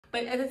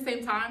But at the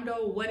same time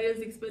though, what is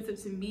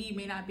expensive to me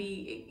may not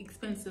be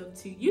expensive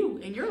to you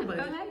and your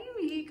budget. Hola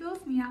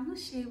amigos, me llamo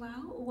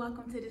Shwilde.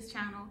 Welcome to this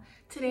channel.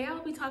 Today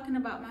I'll be talking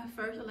about my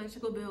first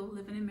electrical bill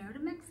living in Merida,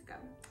 Mexico.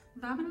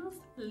 Vámonos,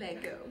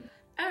 let go.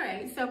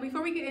 Alright, so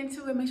before we get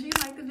into it, make sure you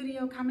like the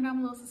video, comment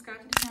down below,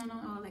 subscribe to the channel,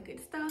 all that good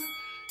stuff.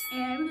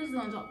 And we're just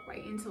gonna jump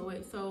right into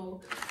it.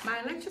 So my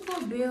electrical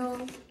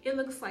bill, it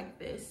looks like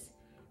this.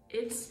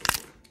 It's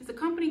a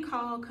company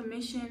called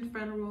Commission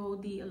Federal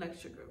de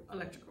Electrical.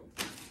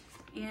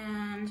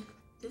 And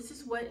this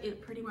is what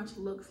it pretty much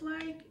looks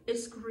like.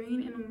 It's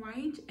green and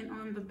white, and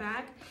on the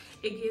back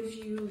it gives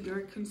you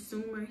your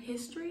consumer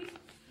history.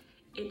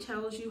 It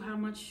tells you how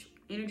much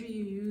energy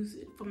you use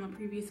from the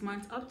previous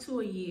month up to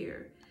a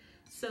year.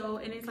 So,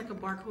 and it's like a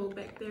barcode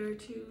back there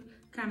to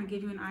kind of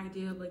give you an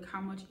idea of like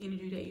how much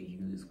energy that you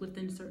use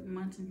within certain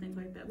months and things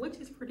like that, which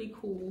is pretty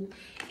cool.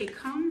 It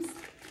comes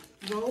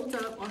rolled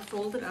up or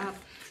folded up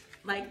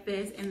like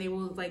this, and they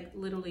will like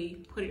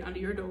literally put it under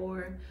your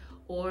door,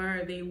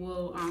 or they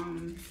will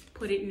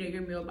put it near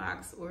your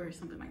mailbox or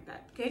something like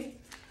that, okay?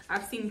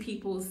 I've seen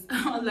people's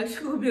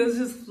electrical bills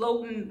just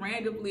floating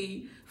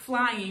randomly,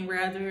 flying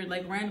rather,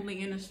 like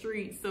randomly in the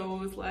street.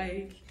 So it's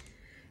like,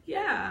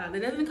 yeah,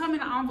 that doesn't come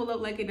in an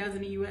envelope like it does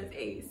in the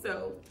USA.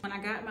 So when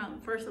I got my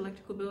first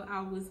electrical bill,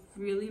 I was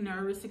really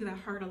nervous because I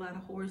heard a lot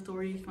of horror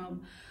stories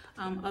from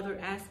other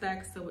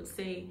aspects that would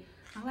say,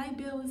 my light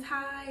bill is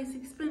high, it's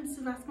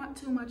expensive, I spent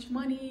too much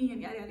money, and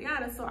yada, yada,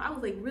 yada. So I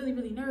was like really,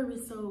 really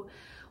nervous. So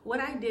what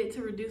I did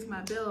to reduce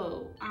my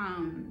bill,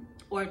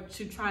 or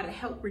to try to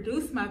help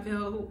reduce my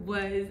bill,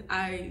 was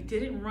I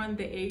didn't run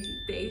the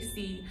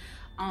AC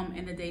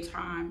in the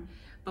daytime.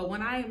 But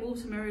when I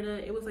moved to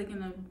Merida, it was like in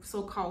the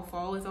so-called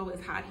fall. It's always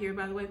hot here,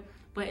 by the way.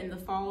 But in the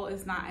fall,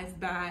 it's not as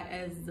bad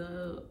as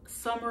the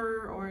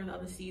summer or the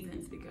other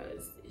seasons,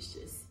 because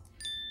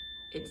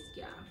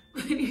yeah.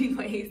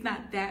 Anyway, it's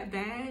not that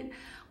bad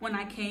when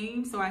I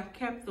came. So I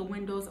kept the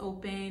windows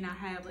open. I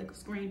have like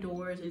screen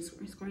doors and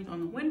screens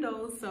on the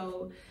windows.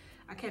 So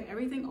I kept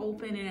everything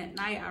open, and at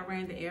night I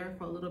ran the air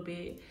for a little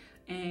bit.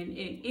 And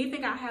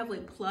anything I have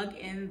like plugged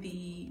in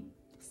the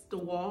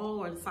wall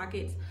or the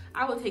sockets,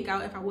 I would take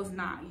out if I was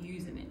not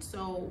using it.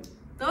 So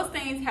those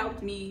things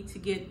helped me to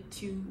get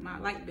to my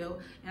light bill.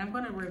 And I'm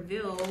gonna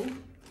reveal,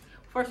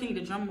 first we need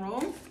a drum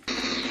roll,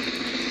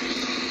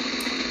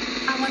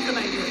 how much the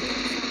light bill is.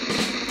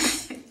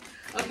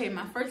 Okay,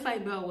 my first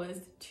light bill was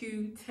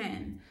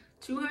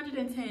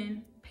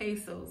 210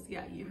 pesos.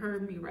 Yeah, you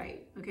heard me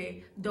right.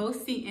 Okay,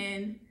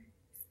 210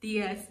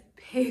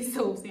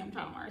 pesos. See, I'm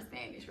trying to learn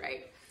Spanish,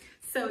 right?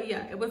 So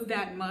yeah, it was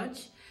that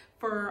much.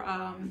 For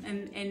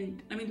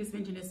and let me just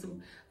mention this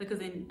too, because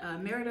in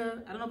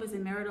Merida, I don't know if it's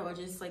in Merida or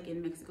just like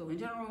in Mexico in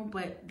general,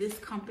 but this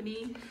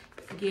company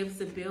gives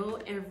the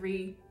bill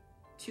every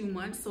 2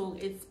 months, so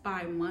it's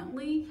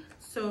bi-monthly.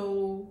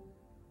 So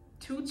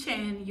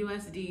 210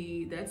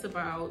 USD, that's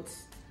about,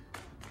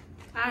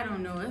 I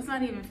don't know, it's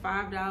not even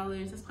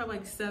 $5, it's probably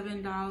like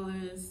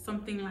 $7,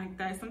 something like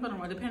that, something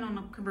around, depending on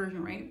the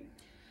conversion rate,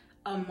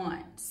 a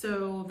month.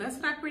 So that's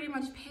what I pretty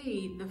much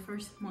paid the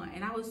first month.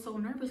 And I was so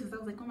nervous because I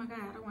was like, oh my God,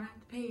 I don't want to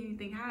have to pay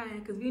anything high,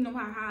 because we know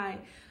how high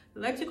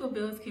electrical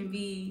bills can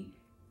be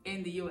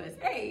in the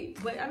USA.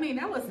 But I mean,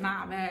 that was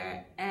not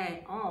bad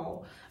at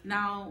all.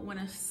 Now, when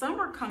the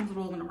summer comes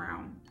rolling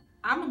around,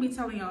 I'm gonna be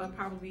telling y'all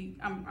probably,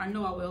 I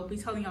know I will be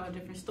telling y'all a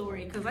different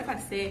story, because like I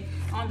said,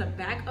 on the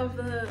back of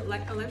the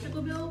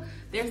electrical bill,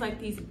 there's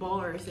like these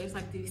bars, or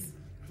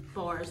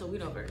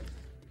whatever.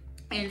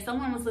 And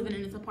someone was living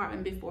in this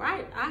apartment before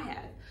I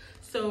had.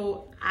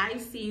 So I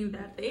seen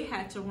that they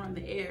had to run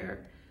the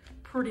air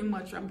pretty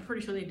much, I'm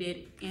pretty sure they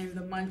did, in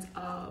the months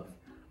of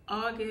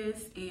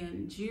August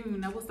and June.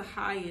 That was the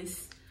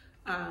highest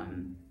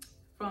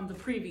from the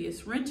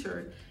previous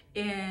winter.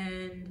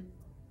 And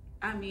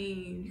I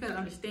mean, you gotta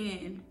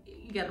understand,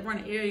 you gotta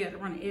run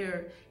the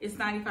air, It's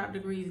 95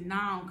 degrees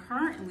now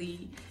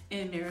currently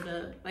in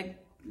Merida, like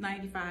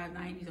 95,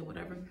 90s or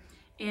whatever.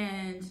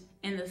 And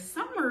in the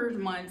summer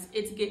months,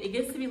 it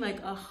gets to be like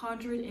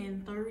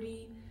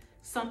 130,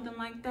 something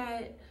like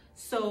that.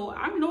 So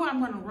I know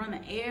I'm gonna run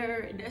the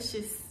air. That's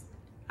just,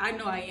 I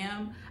know I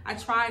am. I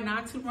try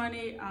not to run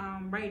it.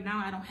 Right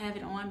now I don't have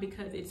it on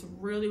because it's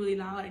really, really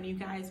loud and you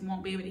guys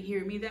won't be able to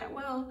hear me that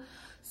well.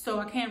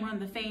 So I can't run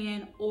the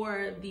fan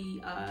or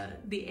the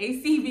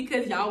AC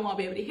because y'all won't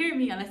be able to hear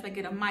me unless I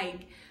get a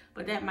mic.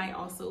 But that might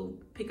also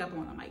pick up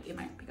on a mic. It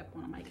might pick up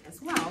on a mic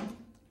as well.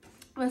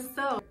 But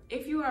so,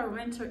 if you are a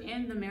renter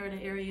in the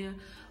Merida area,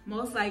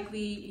 most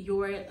likely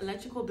your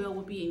electrical bill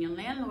will be in your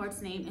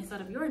landlord's name instead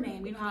of your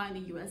name. You know how in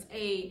the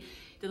USA,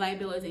 the light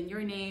bill is in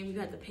your name. You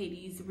have to pay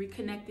these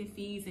reconnecting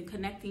fees and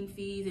connecting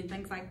fees and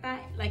things like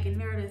that. Like in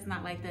Merida, it's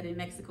not like that. In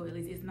Mexico, at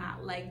least, it's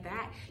not like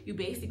that. You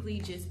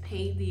basically just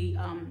pay the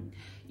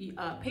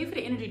pay for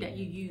the energy that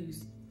you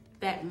use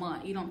that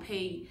month. You don't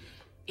pay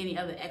any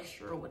other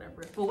extra or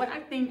whatever. But what I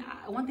think,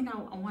 one thing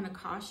I want to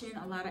caution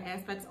a lot of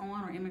aspects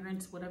on, or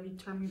immigrants, whatever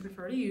term you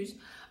prefer to use,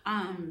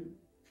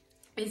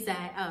 is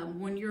that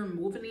when you're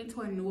moving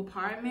into a new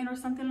apartment or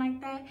something like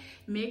that,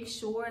 make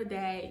sure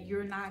that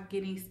you're not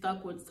getting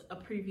stuck with the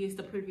previous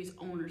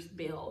owner's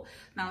bill.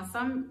 Now,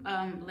 some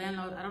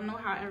landlords, I don't know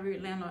how every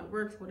landlord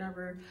works,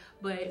 whatever,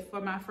 but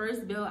for my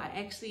first bill, I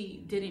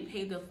actually didn't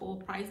pay the full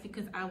price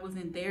because I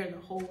wasn't there the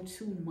whole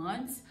 2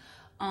 months.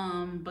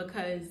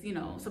 Because, you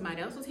know, somebody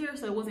else was here,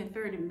 so it wasn't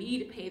fair to me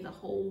to pay the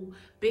whole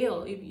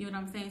bill, you know what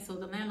I'm saying? So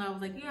the landlord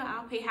was like, yeah,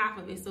 I'll pay half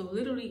of it. So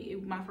literally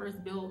my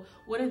first bill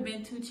would have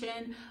been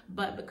 $210,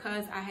 but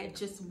because I had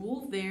just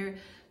moved there,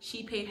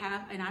 she paid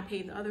half and I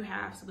paid the other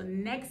half. So the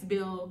next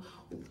bill,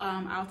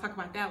 I'll talk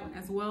about that one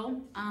as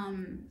well.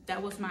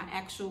 That was my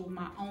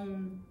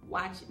own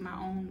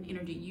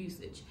energy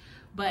usage.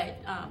 But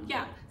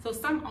yeah, so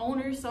some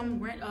owners, some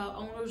rent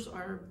owners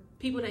or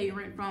people that you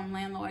rent from,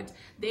 landlords,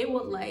 they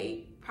would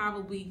like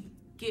probably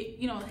get,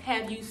 you know,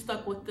 have you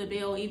stuck with the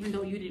bill even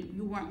though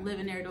you weren't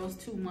living there those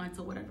 2 months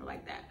or whatever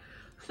like that.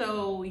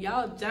 So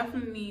y'all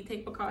definitely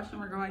take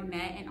precaution regarding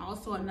that. And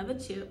also another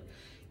tip,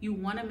 you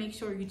want to make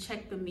sure you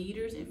check the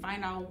meters and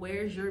find out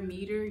where's your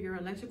meter, your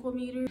electrical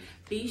meter.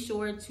 Be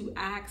sure to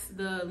ask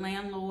the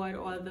landlord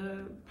or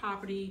the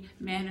property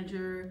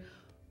manager,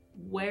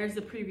 where's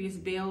the previous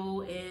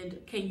bill, and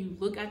can you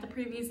look at the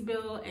previous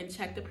bill and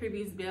check the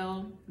previous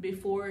bill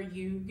before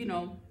you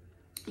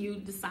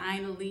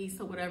sign a lease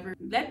or whatever.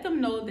 Let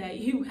them know that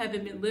you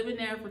haven't been living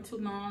there for too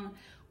long.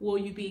 Will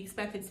you be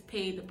expected to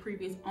pay the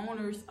previous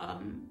owner's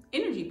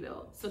energy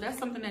bill? So that's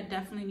something that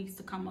definitely needs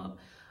to come up.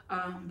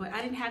 But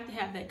I didn't have to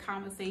have that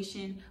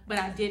conversation, but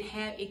I did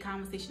have a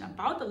conversation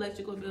about the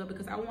electrical bill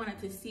because I wanted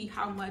to see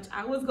how much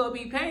I was going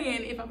to be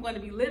paying if I'm going to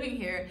be living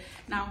here.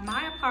 Now,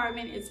 my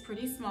apartment is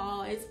pretty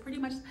small. It's pretty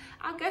much,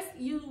 I guess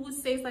you would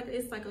say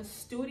it's like a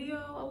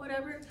studio or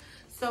whatever.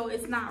 So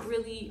it's not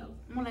really,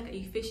 more like an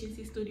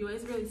efficiency studio.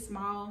 It's really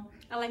small.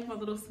 I like my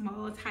little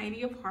small,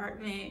 tiny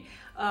apartment.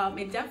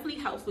 It definitely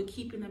helps with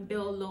keeping the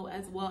bill low,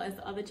 as well as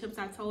the other tips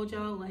I told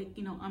y'all, like,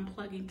 you know,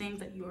 unplugging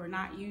things that you are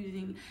not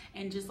using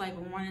and just like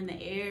running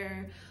the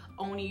air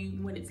only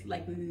when it's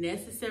like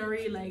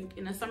necessary. Like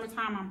in the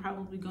summertime, I'm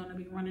probably gonna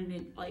be running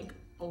it like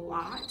a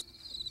lot.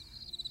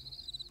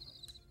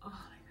 Oh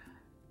my God.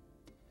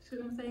 See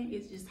what I'm saying?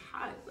 It's just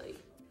hot, like.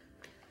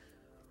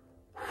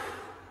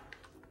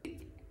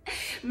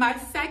 My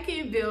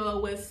second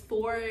bill was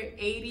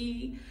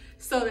 $480,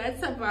 so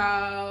that's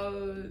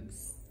about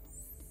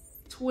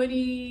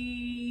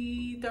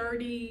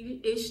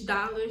 $20-30-ish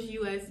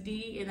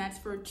USD, and that's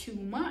for 2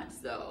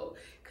 months though,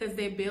 because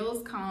their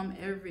bills come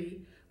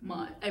every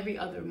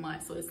other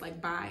month, so it's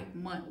like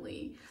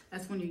bi-monthly.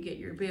 That's when you get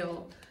your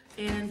bill.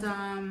 And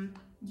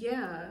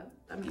yeah,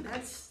 I mean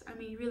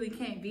you really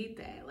can't beat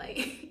that.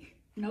 Like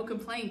no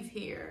complaints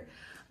here.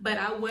 But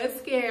I was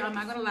scared, I'm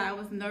not gonna lie, I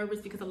was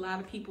nervous because a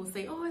lot of people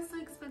say, oh, it's so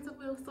expensive,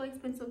 it's so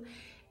expensive.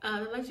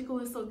 The electrical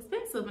is so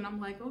expensive, and I'm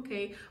like,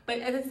 okay. But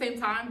at the same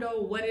time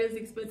though, what is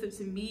expensive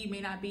to me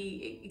may not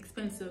be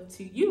expensive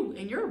to you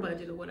in your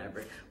budget or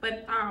whatever.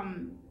 But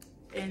and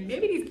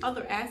maybe these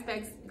other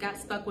aspects got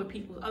stuck with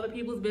other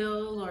people's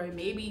bills, or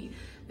maybe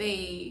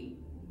they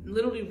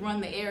literally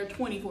run the air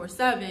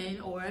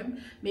 24/7, or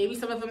maybe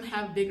some of them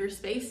have bigger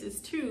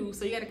spaces too.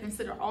 So you got to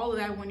consider all of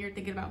that when you're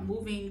thinking about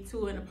moving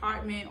to an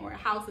apartment or a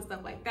house and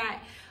stuff like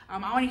that. I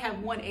only have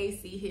one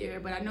AC here,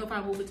 but I know if I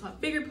move into a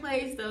bigger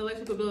place, the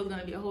electrical bill is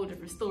going to be a whole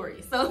different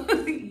story. So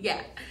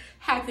yeah,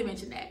 had to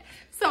mention that.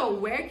 So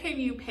where can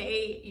you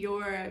pay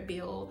your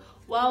bill?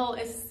 Well,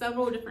 it's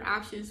several different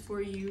options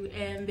for you,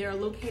 and they're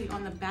located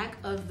on the back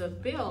of the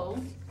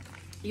bill.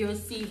 You'll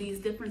see these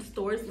different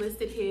stores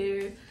listed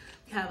here.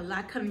 We have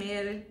La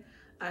Comer,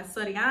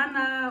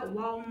 Soriana,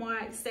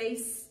 Walmart,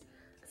 Six,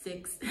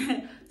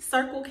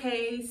 Circle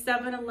K,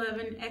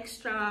 7-Eleven,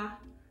 Extra,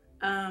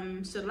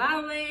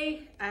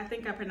 Shwilde, I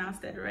think I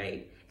pronounced that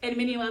right, and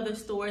many other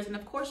stores. And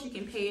of course, you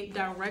can pay it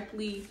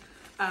directly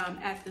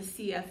at the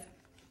CFE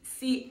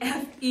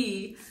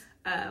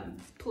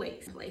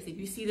place. If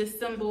you see this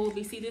symbol,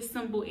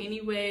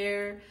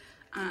 anywhere,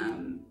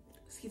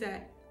 see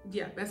that?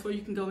 Yeah, that's where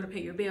you can go to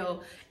pay your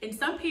bill. And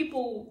some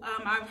people,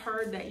 I've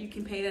heard that you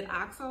can pay it at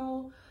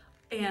OXXO,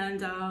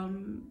 and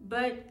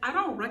but I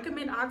don't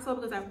recommend OXXO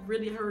because I've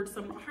really heard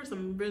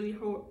some really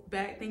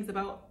bad things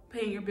about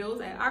paying your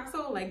bills at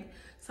OXXO. Like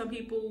some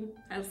people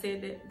have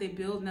said that their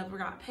bills never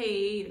got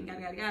paid and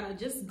yada.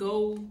 Just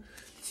go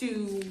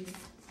to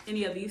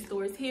any of these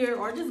stores here,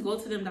 or just go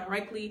to them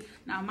directly.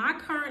 Now, my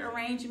current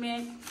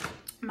arrangement,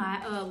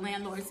 my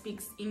landlord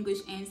speaks English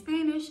and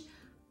Spanish,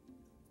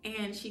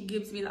 and she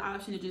gives me the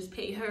option to just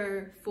pay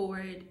her for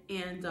it.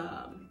 And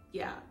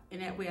yeah,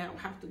 and that way I don't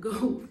have to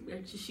go.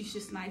 She's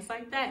just nice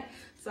like that.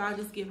 So I'll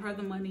just give her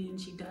the money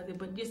and she does it.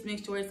 But just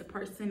make sure it's a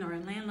person or a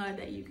landlord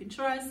that you can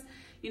trust,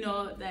 you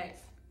know, that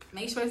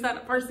make sure it's not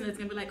a person that's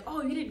gonna be like,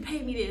 oh, you didn't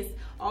pay me this.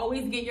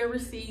 Always get your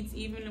receipts,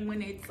 even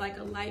when it's like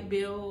a light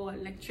bill or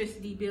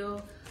electricity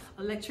bill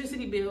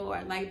or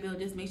a light bill.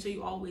 Just make sure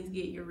you always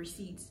get your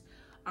receipts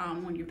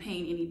when you're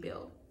paying any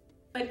bill.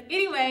 But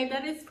anyway,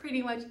 that is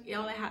pretty much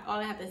all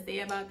I have to say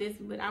about this.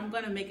 But I'm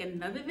gonna make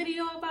another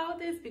video about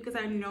this because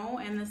I know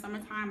in the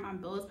summertime my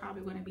bill is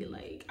probably gonna be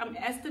like, I'm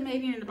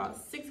estimating at about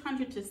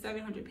 600 to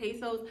 700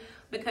 pesos,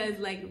 because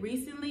like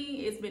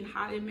recently it's been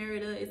hot in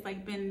Merida. It's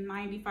like been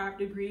 95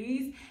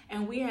 degrees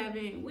and we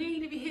ain't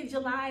even hit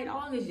July and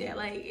August yet.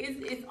 Like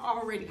it's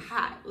already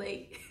hot.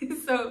 Like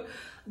so,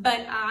 but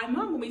I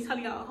know I'm gonna be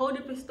telling y'all a whole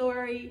different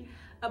story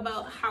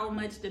about how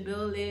much the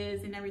bill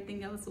is and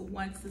everything else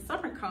once the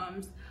summer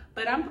comes.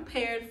 But I'm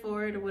prepared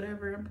for it or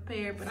whatever. I'm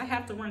prepared, but I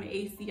have to run the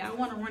AC. I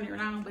want to run it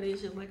around, but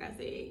it's just like I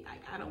said,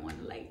 I don't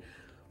want to like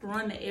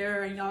run the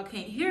air and y'all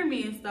can't hear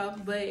me and stuff,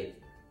 but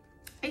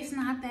it's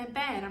not that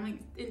bad. I'm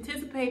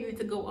anticipating it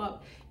to go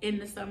up in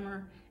the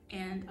summer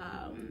and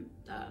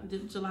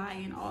July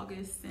and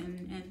August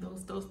and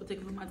those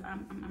particular months.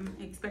 I'm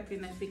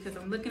expecting that because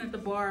I'm looking at the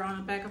bar on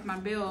the back of my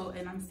bill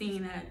and I'm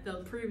seeing that the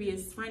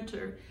previous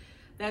winter,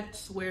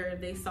 that's where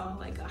they saw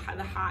like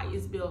the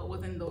highest bill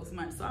within those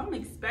months. So I'm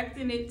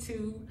expecting it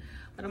to,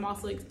 but I'm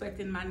also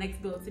expecting my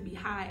next bill to be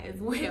high as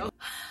well.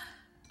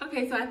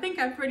 Okay, so I think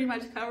I pretty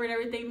much covered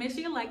everything. Make sure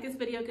you like this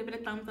video, give it a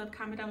thumbs up,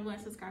 comment down below,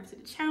 and subscribe to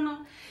the channel.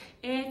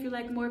 And if you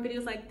like more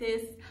videos like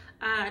this,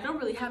 I don't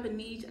really have a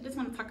niche. I just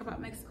want to talk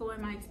about Mexico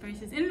and my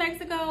experiences in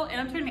Mexico.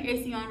 And I'm turning the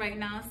AC on right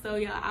now. So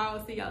yeah,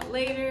 I'll see y'all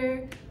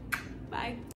later. Bye.